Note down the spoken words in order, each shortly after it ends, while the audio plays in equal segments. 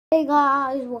Hey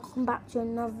guys, welcome back to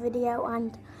another video,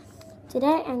 and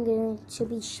today I'm going to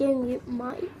be showing you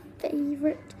my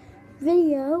favourite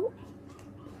video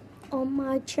on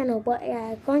my channel, but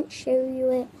yeah, I can't show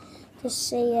you it to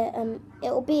see it.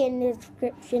 It'll be in the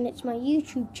description. It's my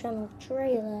YouTube channel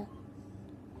trailer.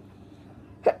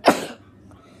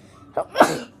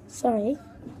 Sorry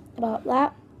about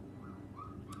that.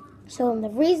 So the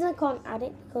reason I can't add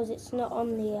it because it's not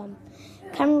on the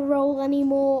camera roll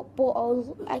anymore, but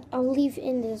I'll leave it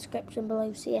in the description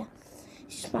below. So yeah,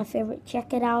 it's just my favourite.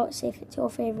 Check it out, see if it's your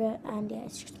favourite, and yeah,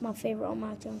 it's just my favourite on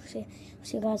my channel. So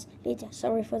see you guys later.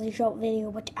 Sorry for the short video,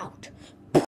 but out.